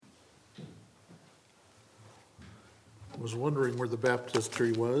Was wondering where the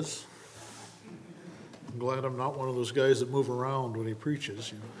baptistry was. I'm glad I'm not one of those guys that move around when he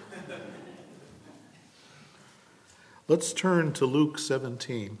preaches. Let's turn to Luke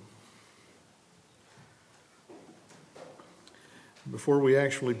 17. Before we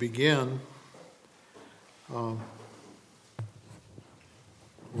actually begin, we'll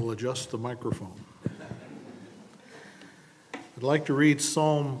adjust the microphone. I'd like to read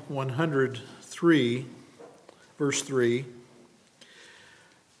Psalm 103, verse 3.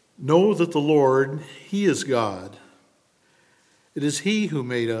 Know that the Lord, He is God. It is He who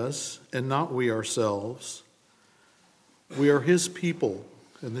made us, and not we ourselves. We are His people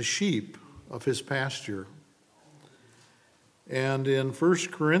and the sheep of His pasture. And in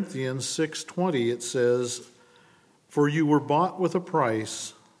 1 Corinthians 6:20 it says, For you were bought with a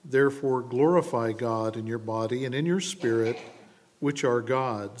price, therefore glorify God in your body and in your spirit, which are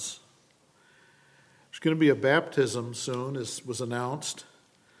God's. There's going to be a baptism soon, as was announced.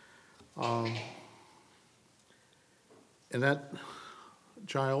 And that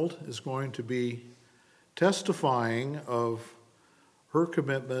child is going to be testifying of her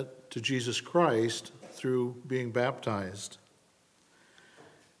commitment to Jesus Christ through being baptized.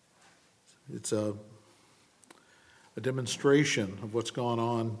 It's a demonstration of what's gone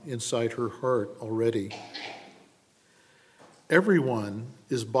on inside her heart already. Everyone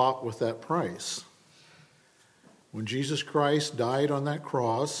is bought with that price. When Jesus Christ died on that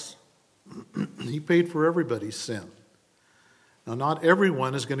cross, He paid for everybody's sin. Now, not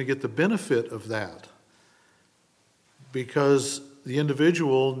everyone is going to get the benefit of that because the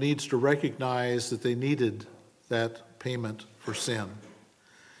individual needs to recognize that they needed that payment for sin.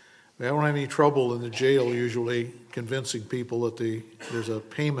 I don't have any trouble in the jail usually convincing people that there's a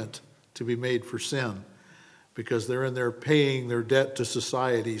payment to be made for sin because they're in there paying their debt to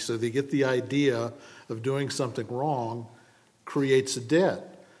society, so they get the idea of doing something wrong creates a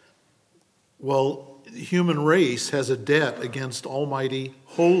debt. Well, the human race has a debt against Almighty,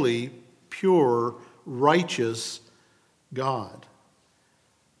 holy, pure, righteous God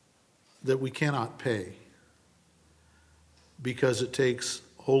that we cannot pay because it takes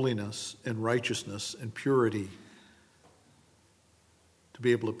holiness and righteousness and purity to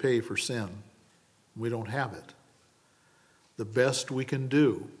be able to pay for sin. We don't have it. The best we can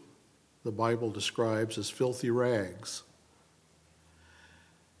do, the Bible describes as filthy rags.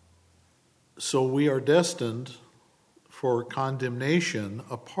 So we are destined for condemnation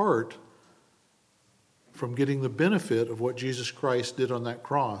apart from getting the benefit of what Jesus Christ did on that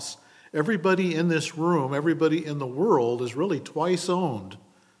cross. Everybody in this room, everybody in the world is really twice owned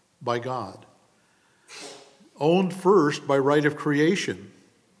by God. Owned first by right of creation.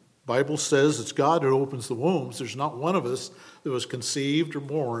 The Bible says it's God who opens the wombs. There's not one of us that was conceived or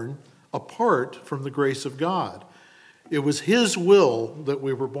born apart from the grace of God. It was His will that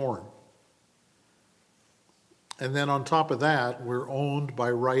we were born. And then on top of that, we're owned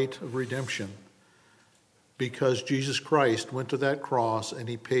by right of redemption because Jesus Christ went to that cross and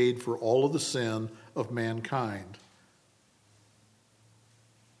He paid for all of the sin of mankind.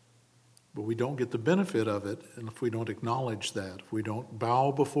 But we don't get the benefit of it, and if we don't acknowledge that, if we don't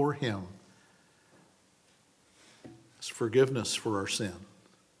bow before Him, it's forgiveness for our sin.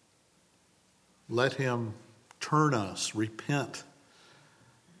 Let Him turn us, repent,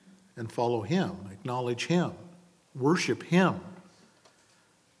 and follow Him, acknowledge Him, worship Him.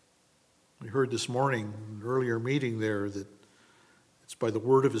 We heard this morning, in an earlier meeting there, that it's by the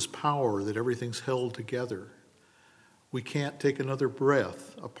word of His power that everything's held together. We can't take another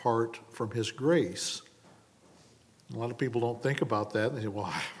breath apart from His grace. A lot of people don't think about that. They say,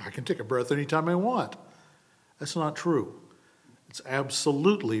 well, I can take a breath anytime I want. That's not true. It's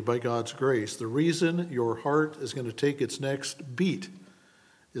absolutely by God's grace. The reason your heart is going to take its next beat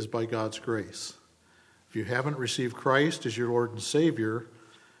is by God's grace. If you haven't received Christ as your Lord and Savior,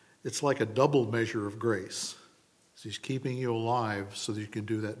 it's like a double measure of grace. He's keeping you alive so that you can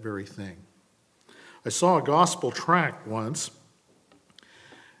do that very thing. I saw a gospel tract once.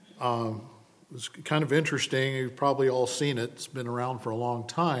 It was kind of interesting. You've probably all seen it. It's been around for a long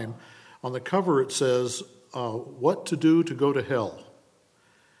time. On the cover it says, what to do to go to hell.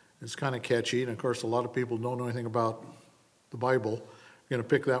 It's kind of catchy, and of course a lot of people don't know anything about the Bible. They're going to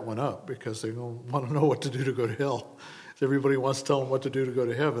pick that one up because they don't want to know what to do to go to hell. Everybody wants to tell them what to do to go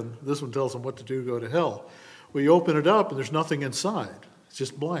to heaven. This one tells them what to do to go to hell. Well, you open it up and there's nothing inside. It's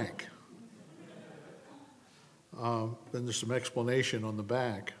just blank. Then there's some explanation on the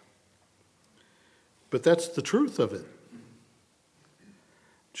back. But that's the truth of it.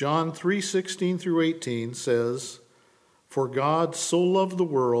 John 3:16 through 18 says, For God so loved the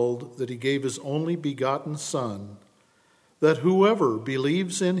world that He gave His only begotten Son, that whoever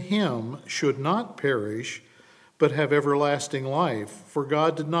believes in him should not perish, but have everlasting life. For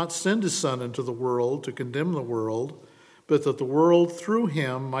God did not send his Son into the world to condemn the world, but that the world through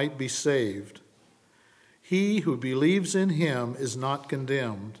him might be saved. He who believes in him is not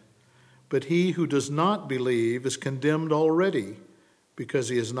condemned, but he who does not believe is condemned already, because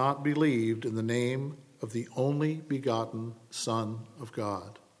he has not believed in the name of the only begotten Son of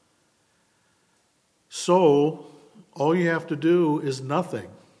God. So, all you have to do is nothing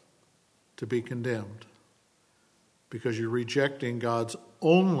to be condemned, because you're rejecting God's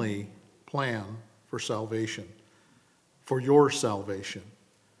only plan for salvation, for your salvation.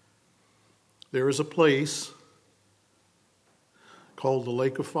 There is a place called the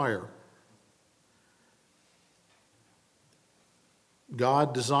lake of fire.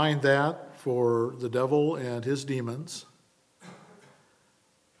 God designed that for the devil and his demons,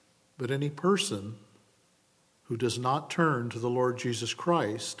 but any person who does not turn to the Lord Jesus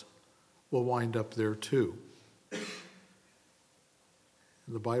Christ will wind up there too.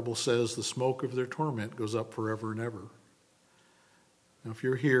 The Bible says the smoke of their torment goes up forever and ever. Now, if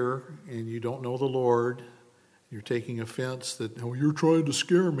you're here and you don't know the Lord, you're taking offense that, oh, you're trying to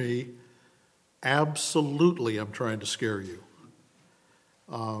scare me, absolutely I'm trying to scare you.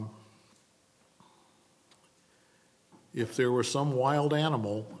 If there was some wild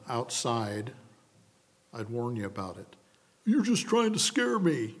animal outside, I'd warn you about it. You're just trying to scare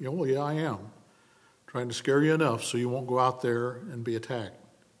me. Well, yeah, I am. Trying to scare you enough so you won't go out there and be attacked.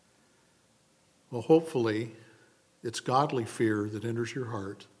 Well, hopefully, it's godly fear that enters your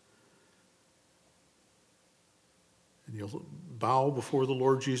heart. And you'll bow before the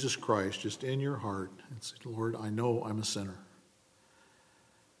Lord Jesus Christ just in your heart and say, Lord, I know I'm a sinner.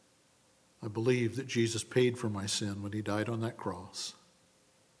 I believe that Jesus paid for my sin when he died on that cross.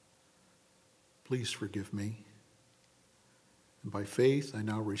 Please forgive me. And by faith, I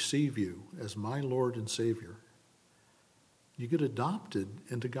now receive you as my Lord and Savior. You get adopted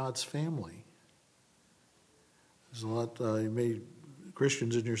into God's family. There's a lot,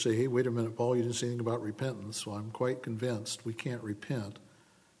 Christians in here say, hey, wait a minute, Paul, you didn't say anything about repentance. Well, I'm quite convinced we can't repent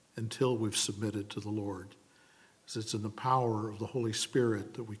until we've submitted to the Lord. Because it's in the power of the Holy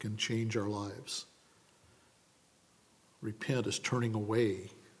Spirit that we can change our lives. Repent is turning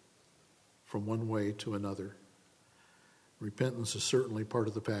away from one way to another. Repentance is certainly part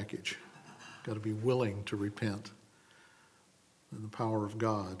of the package. Got to be willing to repent. And the power of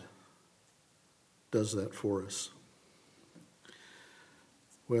God does that for us.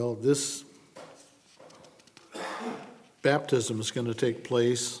 Well, this baptism is going to take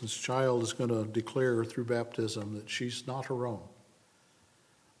place. This child is going to declare through baptism that she's not her own,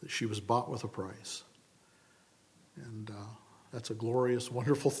 that she was bought with a price. And that's a glorious,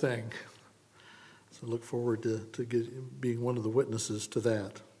 wonderful thing. So I look forward to being one of the witnesses to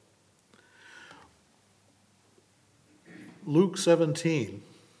that. Luke 17.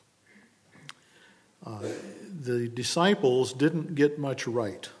 The disciples didn't get much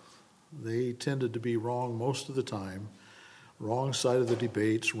right. They tended to be wrong most of the time. Wrong side of the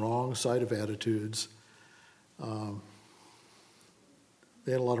debates, wrong side of attitudes. They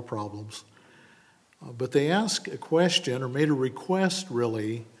had a lot of problems. But they asked a question, or made a request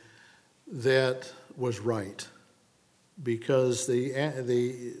really, that was right. Because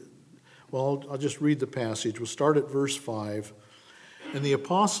I'll just read the passage. We'll start at verse 5. And the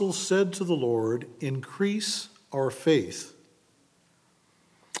apostles said to the Lord, increase our faith.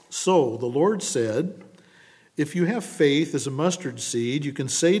 So the Lord said, if you have faith as a mustard seed, you can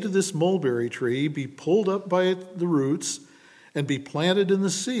say to this mulberry tree, be pulled up by the roots and be planted in the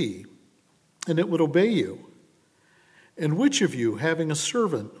sea, and it would obey you. And which of you, having a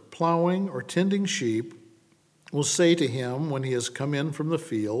servant plowing or tending sheep, will say to him when he has come in from the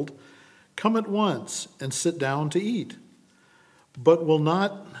field, come at once and sit down to eat? But will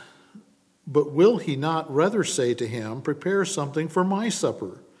he not rather say to him, prepare something for my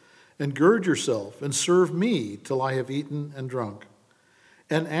supper, and gird yourself, and serve me till I have eaten and drunk?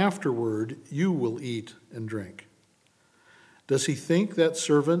 And afterward you will eat and drink. Does he thank that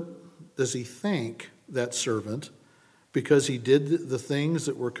servant because he did the things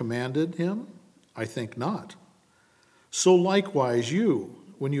that were commanded him? I think not. So likewise you,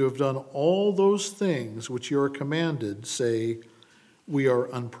 when you have done all those things which you are commanded, say, we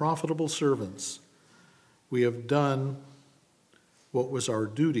are unprofitable servants. We have done what was our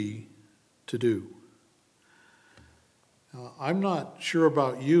duty to do. I'm not sure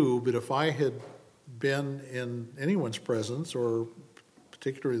about you, but if I had been in anyone's presence, or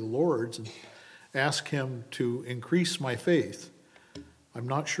particularly the Lord's, and asked him to increase my faith, I'm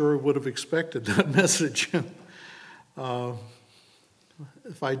not sure I would have expected that message.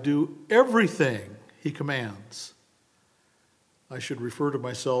 If I do everything he commands, I should refer to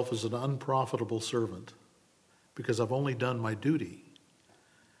myself as an unprofitable servant because I've only done my duty.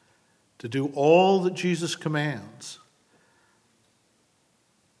 To do all that Jesus commands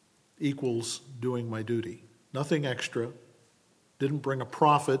equals doing my duty. Nothing extra. Didn't bring a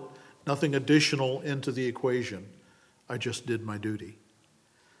profit, nothing additional into the equation. I just did my duty.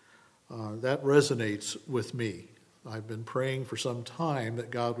 That resonates with me. I've been praying for some time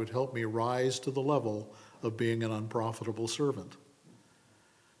that God would help me rise to the level of being an unprofitable servant.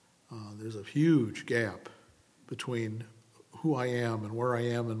 There's a huge gap between who I am and where I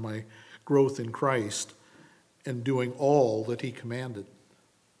am in my growth in Christ and doing all that he commanded.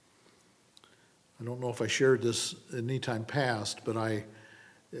 I don't know if I shared this at any time past, but I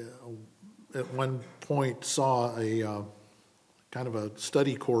at one point saw a kind of a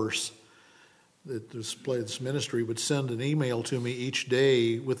study course that this ministry would send an email to me each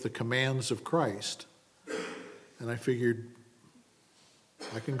day with the commands of Christ. And I figured,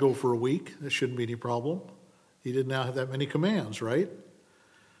 I can go for a week. That shouldn't be any problem. He didn't have that many commands, right?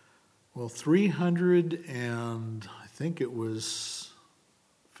 Well, 300 and I think it was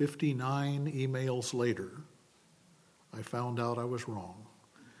 59 emails later, I found out I was wrong.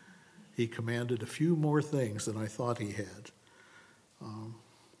 He commanded a few more things than I thought he had.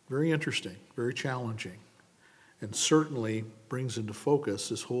 Very interesting, very challenging, and certainly brings into focus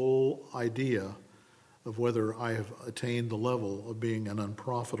this whole idea of whether I have attained the level of being an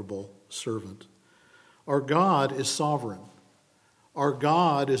unprofitable servant. Our God is sovereign. Our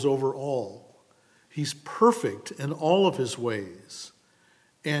God is over all. He's perfect in all of his ways,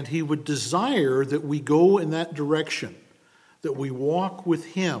 and he would desire that we go in that direction, that we walk with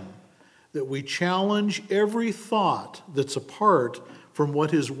him, that we challenge every thought that's apart from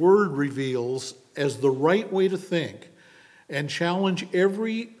what his word reveals as the right way to think, and challenge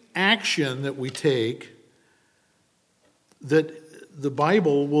every action that we take that the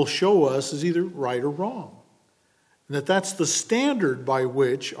Bible will show us is either right or wrong. And that's the standard by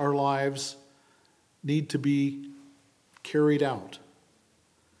which our lives need to be carried out.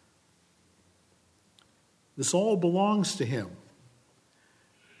 This all belongs to him.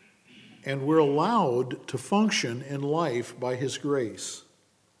 And we're allowed to function in life by his grace.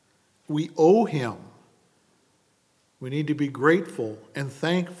 We owe him. We need to be grateful and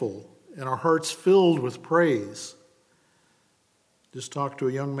thankful, and our hearts filled with praise. Just talked to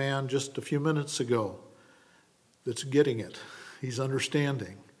a young man just a few minutes ago that's getting it. He's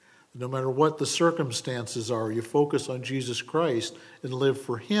understanding. No matter what the circumstances are, you focus on Jesus Christ and live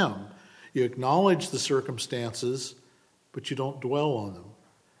for him. You acknowledge the circumstances, but you don't dwell on them.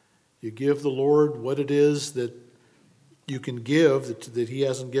 You give the Lord what it is that you can give, that he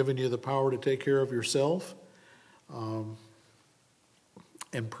hasn't given you the power to take care of yourself, and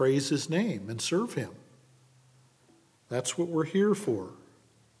praise his name and serve him. That's what we're here for.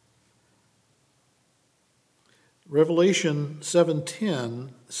 Revelation 7:10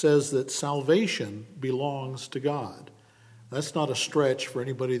 says that salvation belongs to God. That's not a stretch for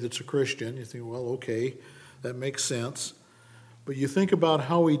anybody that's a Christian. You think, well, okay, that makes sense. But you think about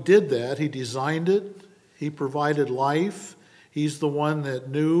how he did that. He designed it. He provided life. He's the one that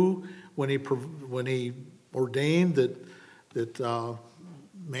knew when he ordained that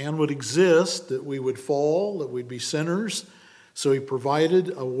man would exist, that we would fall, that we'd be sinners. So he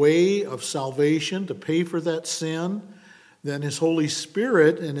provided a way of salvation to pay for that sin. Then his Holy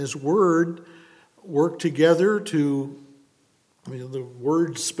Spirit and his Word work together to, the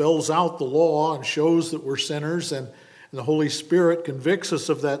Word spells out the law and shows that we're sinners, and the Holy Spirit convicts us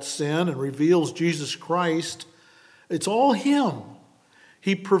of that sin and reveals Jesus Christ. It's all him.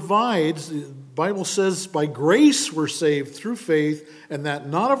 He provides. The Bible says by grace we're saved through faith, and that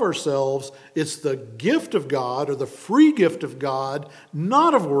not of ourselves. It's the gift of God, or the free gift of God,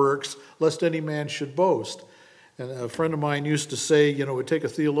 not of works, lest any man should boast. And a friend of mine used to say, it would take a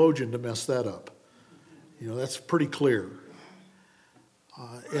theologian to mess that up. That's pretty clear.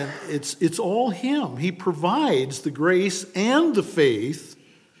 And it's all him. He provides the grace and the faith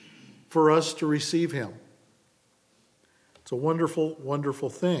for us to receive him. It's a wonderful, wonderful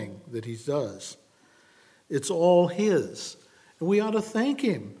thing that he does. It's all his. And we ought to thank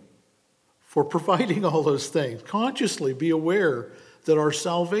him for providing all those things. Consciously be aware that our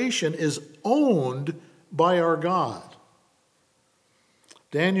salvation is owned by our God.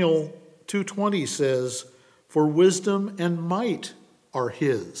 Daniel 2:20 says, "For wisdom and might are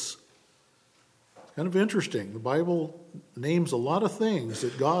his." Kind of interesting. The Bible names a lot of things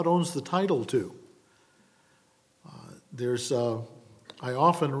that God owns the title to. I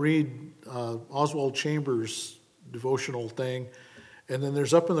often read Oswald Chambers' devotional thing. And then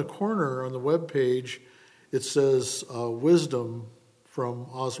there's up in the corner on the web page, it says wisdom from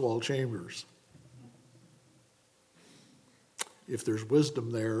Oswald Chambers. If there's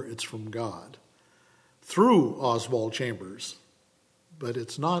wisdom there, it's from God through Oswald Chambers, but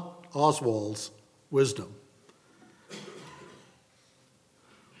it's not Oswald's wisdom.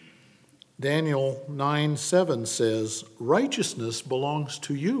 Daniel 9:7 says, righteousness belongs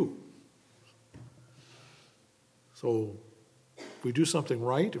to you. So if we do something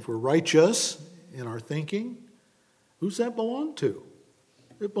right, if we're righteous in our thinking, who's that belong to?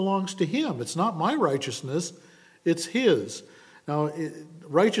 It belongs to him. It's not my righteousness, it's his. Now,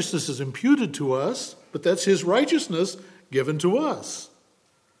 righteousness is imputed to us, but that's his righteousness given to us.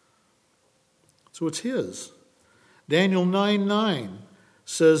 So it's his. Daniel 9:9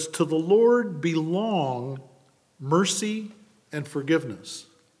 says, to the Lord belong mercy and forgiveness.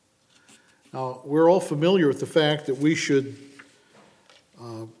 Now, we're all familiar with the fact that we should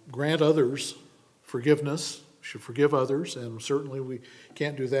grant others forgiveness, should forgive others, and certainly we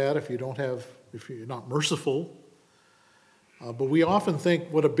can't do that if you're not merciful. But we often think,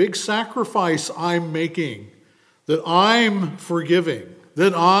 what a big sacrifice I'm making, that I'm forgiving,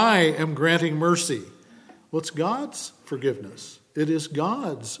 that I am granting mercy. Well, it's God's forgiveness. It is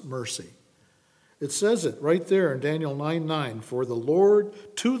God's mercy. It says it right there in Daniel 9:9, for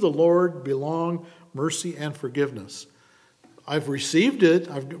to the Lord belong mercy and forgiveness. I've received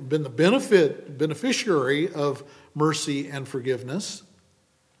it. I've been the beneficiary of mercy and forgiveness.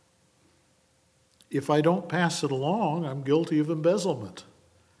 If I don't pass it along, I'm guilty of embezzlement.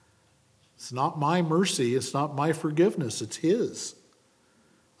 It's not my mercy. It's not my forgiveness. It's his.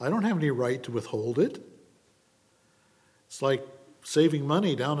 I don't have any right to withhold it. It's like saving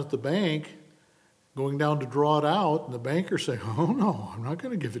money down at the bank, going down to draw it out, and the banker saying, oh no, I'm not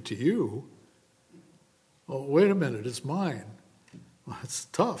going to give it to you. Oh, wait a minute, it's mine. Well, it's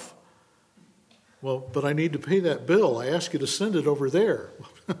tough. Well, but I need to pay that bill. I ask you to send it over there.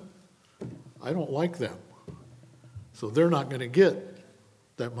 I don't like them. So they're not going to get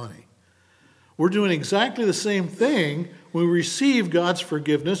that money. We're doing exactly the same thing when we receive God's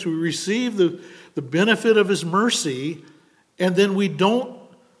forgiveness. We receive the benefit of his mercy, and then we don't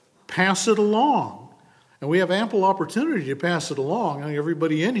pass it along. And we have ample opportunity to pass it along. I mean,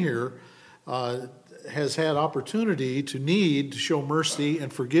 everybody in here has had opportunity to need to show mercy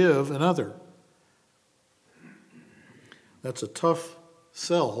and forgive another. That's a tough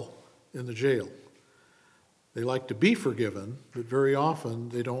sell in the jail. They like to be forgiven, but very often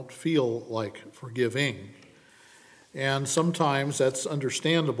they don't feel like forgiving. And sometimes that's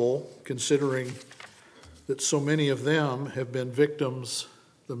understandable, considering that so many of them have been victims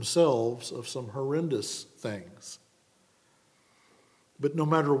themselves of some horrendous things. But no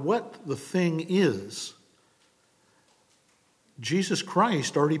matter what the thing is, Jesus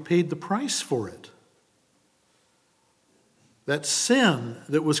Christ already paid the price for it. That sin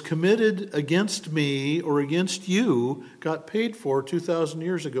that was committed against me or against you got paid for 2,000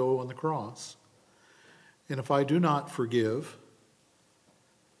 years ago on the cross. And if I do not forgive,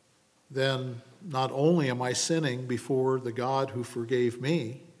 then not only am I sinning before the God who forgave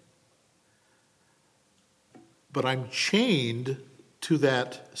me, but I'm chained to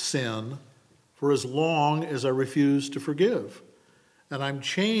that sin for as long as I refuse to forgive. And I'm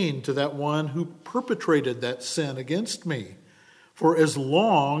chained to that one who perpetrated that sin against me for as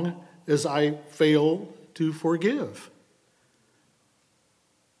long as I fail to forgive.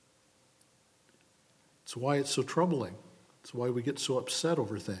 It's why it's so troubling. It's why we get so upset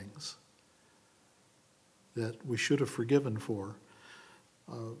over things that we should have forgiven for.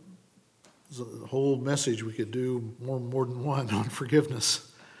 There's a whole message we could do, more than one, on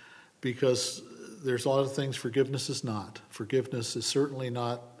forgiveness, because there's a lot of things forgiveness is not. Forgiveness is certainly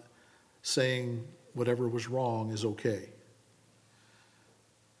not saying whatever was wrong is okay.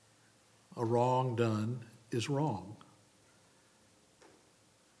 A wrong done is wrong.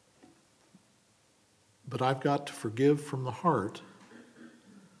 But I've got to forgive from the heart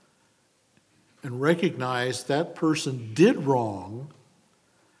and recognize that person did wrong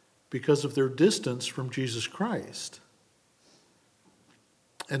because of their distance from Jesus Christ.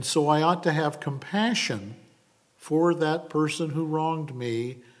 And so I ought to have compassion for that person who wronged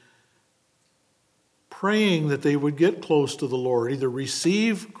me, praying that they would get close to the Lord, either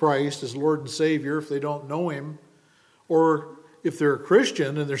receive Christ as Lord and Savior if they don't know him, or if they're a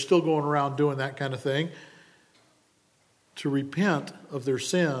Christian and they're still going around doing that kind of thing, to repent of their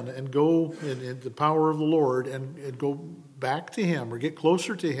sin and go in the power of the Lord and go back to him or get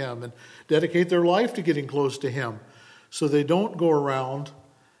closer to him and dedicate their life to getting close to him, so they don't go around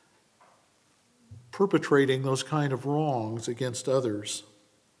perpetrating those kind of wrongs against others.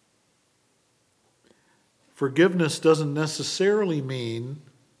 Forgiveness doesn't necessarily mean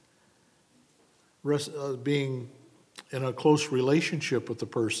being in a close relationship with the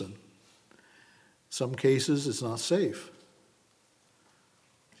person. In some cases, it's not safe.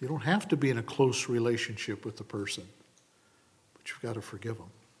 You don't have to be in a close relationship with the person, but you've got to forgive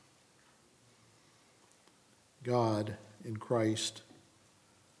them. God in Christ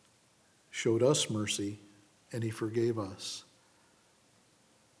showed us mercy, and he forgave us.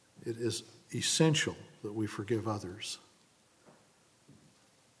 It is essential that we forgive others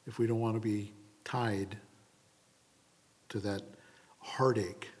if we don't want to be tied to that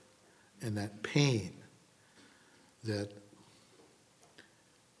heartache and that pain that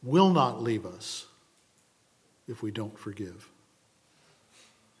will not leave us if we don't forgive.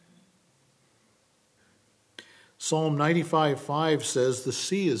 Psalm 95:5 says the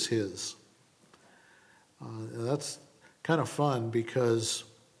sea is his. That's kind of fun because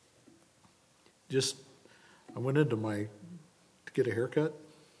I went into to get a haircut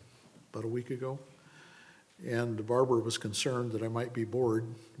about a week ago, and the barber was concerned that I might be bored.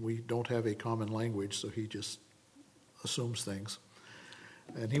 We don't have a common language, so he just assumes things.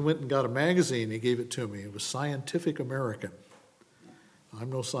 And he went and got a magazine. He gave it to me. It was Scientific American. I'm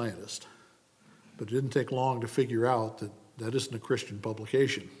no scientist, but it didn't take long to figure out that that isn't a Christian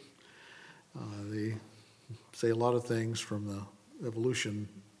publication. They say a lot of things from the evolution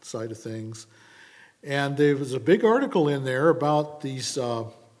side of things. And there was a big article in there about these,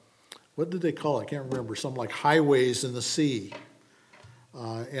 what did they call it? I can't remember, something like highways in the sea.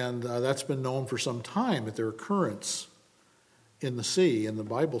 And that's been known for some time, that there are currents in the sea, and the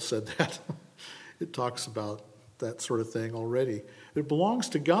Bible said that. It talks about that sort of thing already. It belongs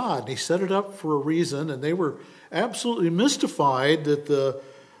to God, and he set it up for a reason, and they were absolutely mystified that the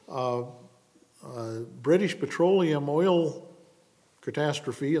British petroleum oil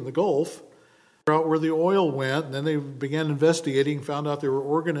catastrophe in the Gulf, out where the oil went, and then they began investigating, found out there were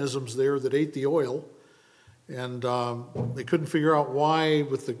organisms there that ate the oil, and they couldn't figure out why,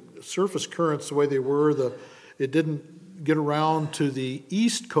 with the surface currents the way they were, it didn't get around to the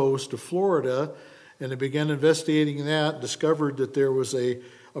east coast of Florida, and they began investigating that, discovered that there was a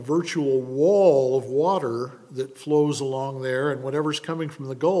virtual wall of water that flows along there, and whatever's coming from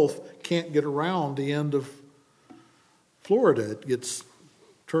the Gulf can't get around the end of Florida. It gets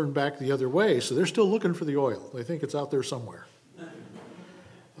turned back the other way, so they're still looking for the oil. They think it's out there somewhere.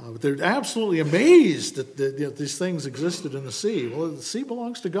 But they're absolutely amazed that these things existed in the sea. Well, the sea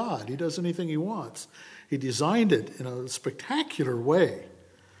belongs to God. He does anything he wants. He designed it in a spectacular way.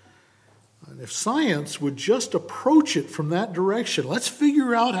 And if science would just approach it from that direction, let's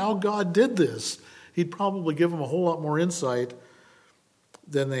figure out how God did this, he'd probably give them a whole lot more insight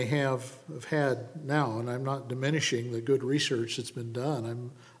than they have had now. And I'm not diminishing the good research that's been done.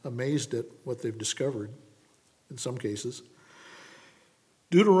 I'm amazed at what they've discovered in some cases.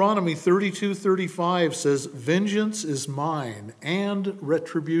 Deuteronomy 32:35 says, "Vengeance is mine and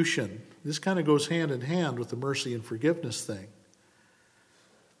retribution." This kind of goes hand in hand with the mercy and forgiveness thing.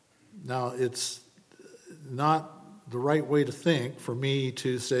 Now, it's not the right way to think for me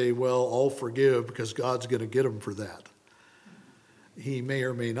to say, well, I'll forgive because God's going to get him for that. He may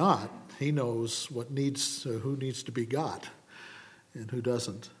or may not. He knows who needs to be got and who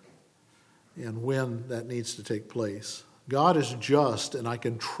doesn't, and when that needs to take place. God is just, and I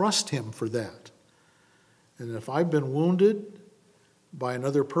can trust him for that. And if I've been wounded by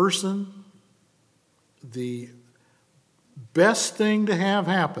another person, the best thing to have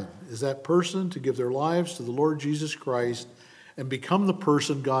happen is that person to give their lives to the Lord Jesus Christ and become the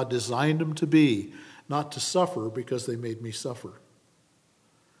person God designed them to be, not to suffer because they made me suffer.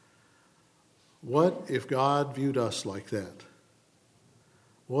 What if God viewed us like that?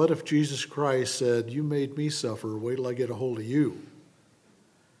 What if Jesus Christ said, "You made me suffer, wait till I get a hold of you"?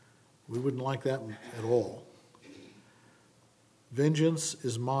 We wouldn't like that at all. Vengeance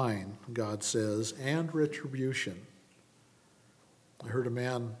is mine, God says, and retribution. I heard a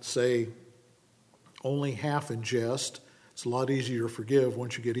man say, only half in jest. It's a lot easier to forgive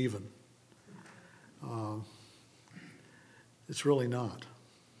once you get even. It's really not.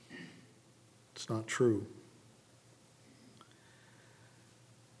 It's not true.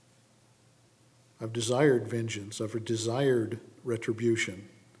 I've desired vengeance. I've desired retribution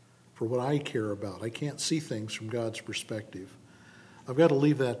for what I care about. I can't see things from God's perspective. I've got to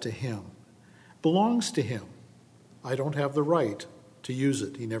leave that to him. It belongs to him. I don't have the right to use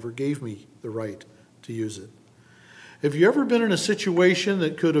it. He never gave me the right to use it. Have you ever been in a situation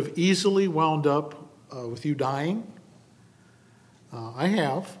that could have easily wound up with you dying? I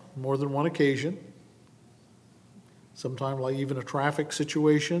have, more than one occasion. sometimes like even a traffic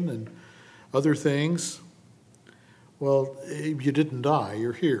situation and other things. Well, you didn't die,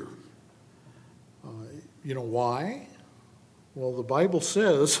 you're here. You know why? Well, the Bible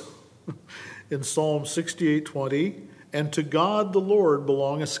says in Psalm 68:20, and to God the Lord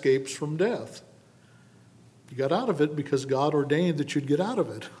belong escapes from death. You got out of it because God ordained that you'd get out of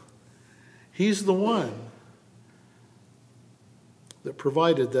it. He's the one that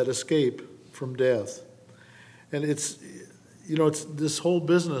provided that escape from death. And it's this whole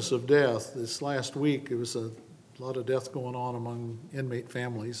business of death. This last week, there was a lot of death going on among inmate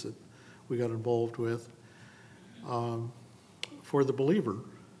families that we got involved with. For the believer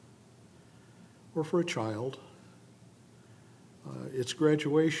or for a child, it's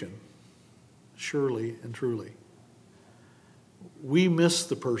graduation, surely and truly. We miss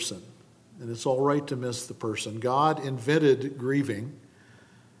the person, and it's all right to miss the person. God invented grieving.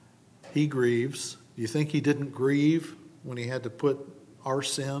 He grieves. Do you think he didn't grieve when he had to put our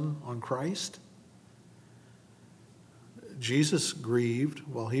sin on Christ? Jesus grieved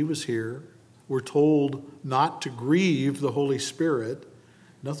while he was here. We're told not to grieve the Holy Spirit.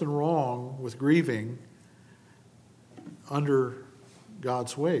 Nothing wrong with grieving under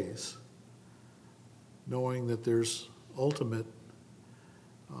God's ways, knowing that there's ultimate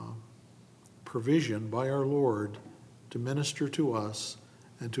provision by our Lord to minister to us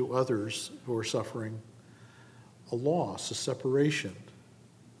and to others who are suffering a loss, a separation.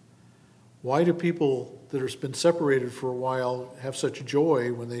 Why do people that have been separated for a while have such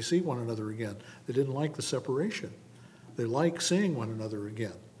joy when they see one another again? They didn't like the separation. They like seeing one another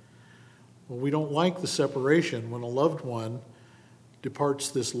again. Well, we don't like the separation when a loved one departs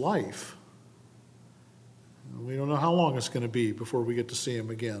this life. We don't know how long it's going to be before we get to see him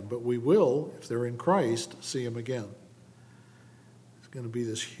again, but we will, if they're in Christ, see him again. It's going to be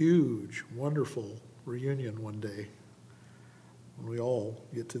this huge, wonderful reunion one day when we all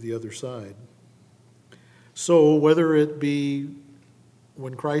get to the other side. So whether it be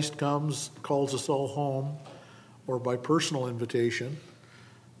when Christ comes, calls us all home, or by personal invitation,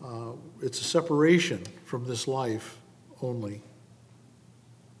 it's a separation from this life only.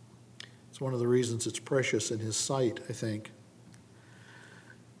 It's one of the reasons it's precious in his sight, I think.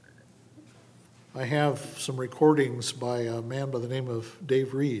 I have some recordings by a man by the name of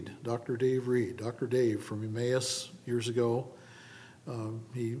Dave Reed, Dr. Dave Reed. Dr. Dave from Emmaus years ago.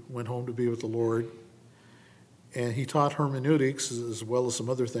 He went home to be with the Lord. And he taught hermeneutics as well as some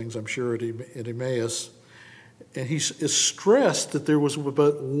other things, I'm sure, at Emmaus. And he stressed that there was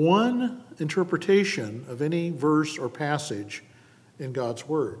but one interpretation of any verse or passage in God's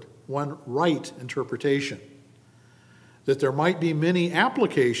Word, one right interpretation. That there might be many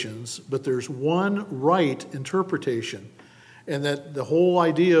applications, but there's one right interpretation. And that the whole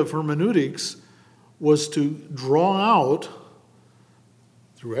idea of hermeneutics was to draw out,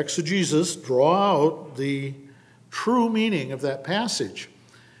 through exegesis, draw out the true meaning of that passage.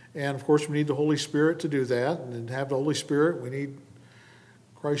 And of course, we need the Holy Spirit to do that. And to have the Holy Spirit, we need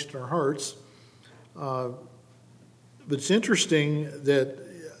Christ in our hearts. But it's interesting that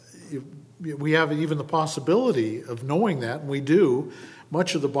we have even the possibility of knowing that, and we do.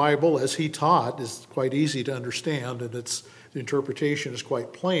 Much of the Bible, as he taught, is quite easy to understand, and the interpretation is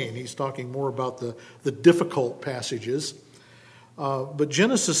quite plain. He's talking more about the difficult passages. But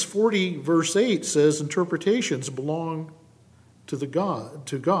Genesis 40, verse 8 says interpretations belong to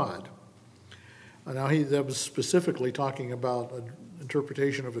God. Now, that was specifically talking about an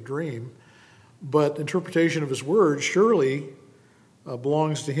interpretation of a dream, but interpretation of his word surely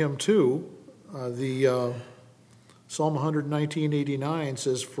belongs to him too. Psalm 119:89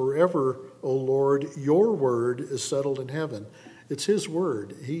 says, "Forever, O Lord, your word is settled in heaven." It's his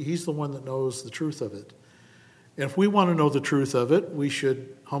word. He's the one that knows the truth of it. And if we want to know the truth of it, we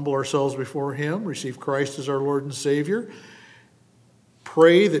should humble ourselves before him, receive Christ as our Lord and Savior,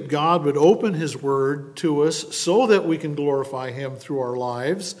 pray that God would open his word to us so that we can glorify him through our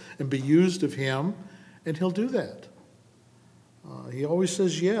lives and be used of him, and he'll do that. He always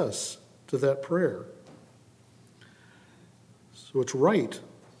says yes to that prayer. So it's right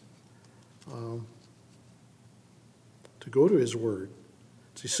to go to his word.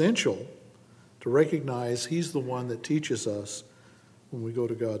 It's essential to recognize he's the one that teaches us when we go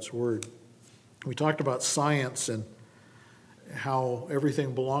to God's word. We talked about science and how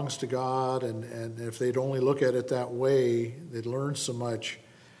everything belongs to God, and if they'd only look at it that way, they'd learn so much.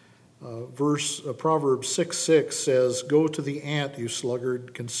 Proverbs 6:6 says, "Go to the ant, you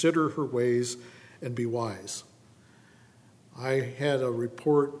sluggard, consider her ways and be wise." I had a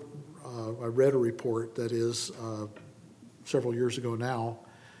report, I read a report that is several years ago now,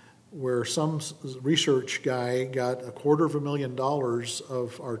 where some research guy got $250,000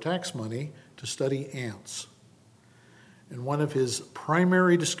 of our tax money to study ants. And one of his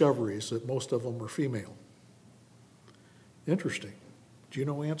primary discoveries that most of them were female. Interesting. Do you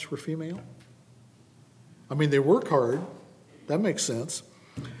know ants were female? I mean, they work hard. That makes sense.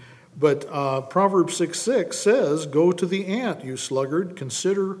 But Proverbs 6:6 says, "Go to the ant, you sluggard,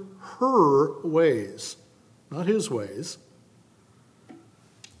 consider her ways," not his ways.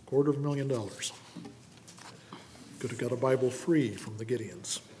 $250,000. Could have got a Bible free from the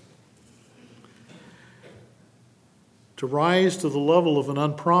Gideons. To rise to the level of an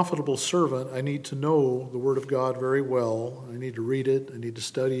unprofitable servant, I need to know the Word of God very well. I need to read it. I need to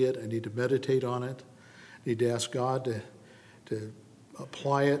study it. I need to meditate on it. I need to ask God to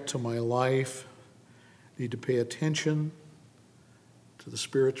apply it to my life. I need to pay attention to the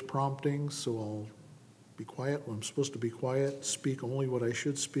Spirit's promptings, so I'll be quiet when I'm supposed to be quiet, speak only what I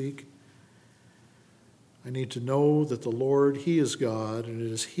should speak. I need to know that the Lord, He is God, and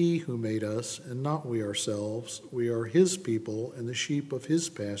it is He who made us, and not we ourselves. We are His people and the sheep of His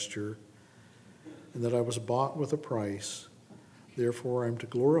pasture, and that I was bought with a price. Therefore, I am to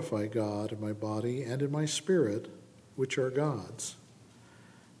glorify God in my body and in my spirit, which are God's.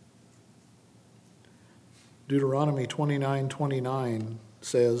 Deuteronomy 29:29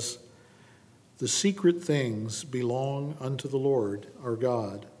 says, "The secret things belong unto the Lord our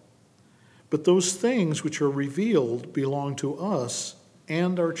God. But those things which are revealed belong to us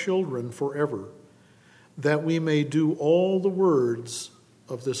and our children forever, that we may do all the words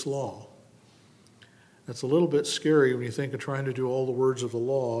of this law." That's a little bit scary when you think of trying to do all the words of the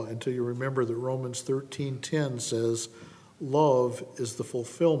law until you remember that Romans 13:10 says, "Love is the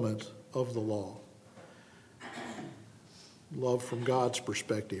fulfillment of the law." Love from God's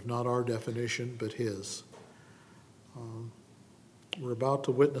perspective, not our definition, but His. We're about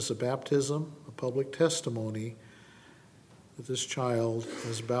to witness a baptism, a public testimony that this child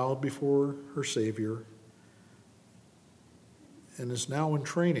has bowed before her Savior and is now in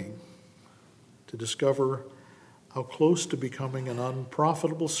training to discover how close to becoming an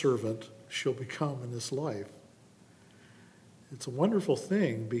unprofitable servant she'll become in this life. It's a wonderful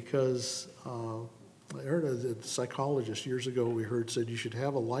thing because I heard a psychologist years ago we heard said you should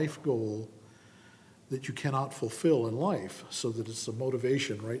have a life goal that you cannot fulfill in life so that it's a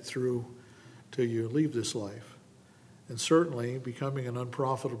motivation right through till you leave this life. And certainly becoming an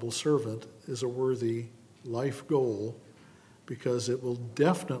unprofitable servant is a worthy life goal because it will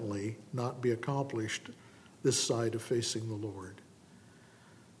definitely not be accomplished this side of facing the Lord.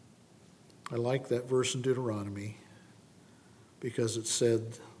 I like that verse in Deuteronomy because it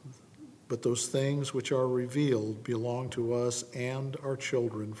said, "But those things which are revealed belong to us and our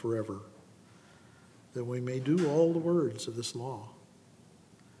children forever, that we may do all the words of this law."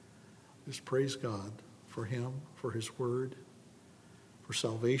 Just praise God for Him, for His word, for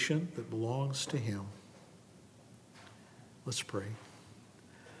salvation that belongs to Him. Let's pray.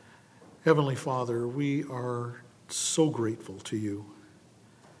 Heavenly Father, we are so grateful to You.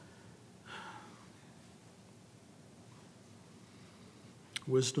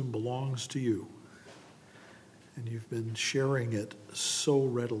 Wisdom belongs to You, and You've been sharing it so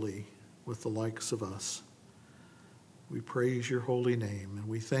readily with the likes of us. We praise Your holy name, and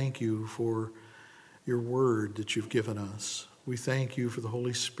we thank You for Your word that You've given us. We thank You for the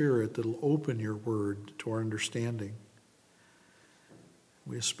Holy Spirit that will open Your word to our understanding.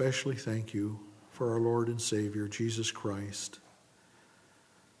 We especially thank You for our Lord and Savior, Jesus Christ,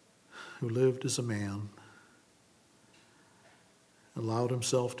 who lived as a man, allowed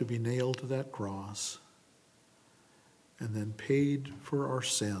Himself to be nailed to that cross, and then paid for our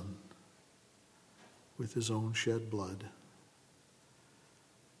sin with His own shed blood.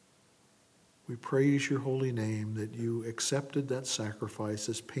 We praise Your holy name that You accepted that sacrifice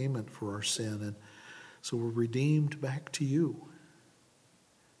as payment for our sin, and so we're redeemed back to You.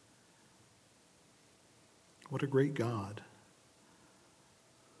 What a great God.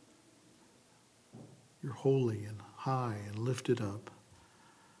 You're holy and high and lifted up,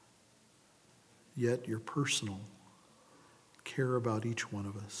 yet You're personal, care about each one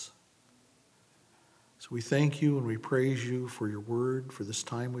of us. So we thank You and we praise You for Your word, for this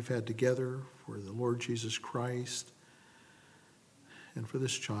time we've had together, for the Lord Jesus Christ, and for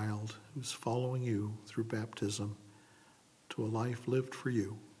this child who's following You through baptism to a life lived for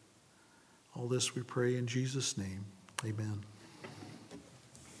You. All this we pray in Jesus' name. Amen.